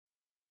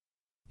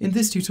In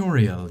this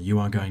tutorial, you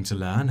are going to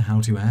learn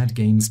how to add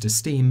games to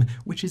Steam,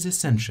 which is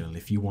essential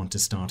if you want to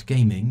start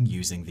gaming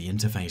using the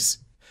interface.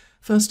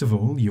 First of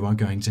all, you are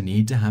going to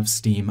need to have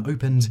Steam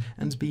opened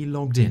and be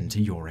logged into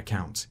your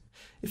account.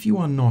 If you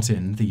are not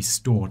in the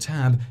Store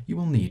tab, you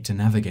will need to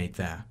navigate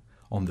there.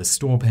 On the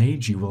Store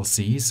page, you will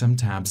see some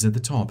tabs at the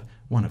top,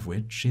 one of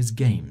which is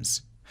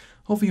Games.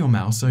 Hover your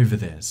mouse over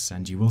this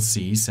and you will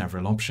see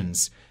several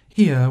options.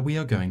 Here we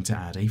are going to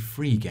add a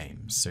free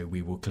game, so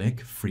we will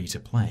click Free to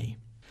Play.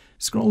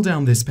 Scroll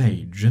down this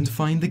page and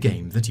find the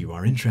game that you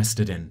are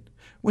interested in.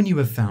 When you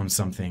have found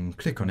something,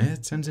 click on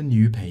it and a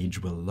new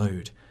page will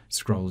load.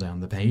 Scroll down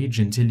the page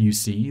until you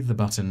see the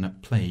button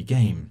Play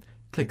Game.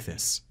 Click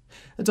this.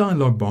 A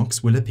dialog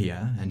box will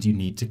appear and you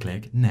need to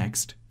click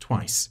Next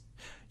twice.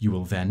 You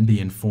will then be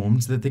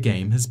informed that the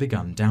game has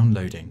begun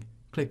downloading.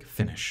 Click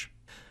Finish.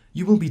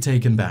 You will be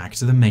taken back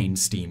to the main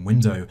Steam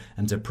window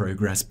and a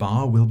progress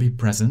bar will be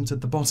present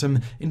at the bottom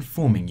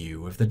informing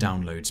you of the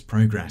download's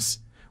progress.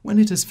 When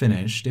it is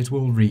finished, it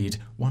will read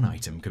 "One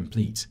item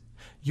complete."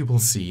 You will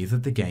see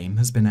that the game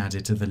has been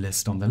added to the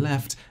list on the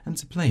left, and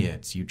to play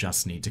it, you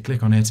just need to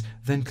click on it,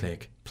 then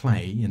click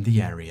Play in the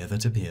area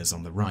that appears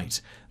on the right.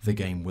 The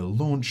game will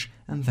launch,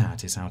 and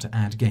that is how to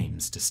add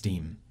games to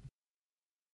Steam.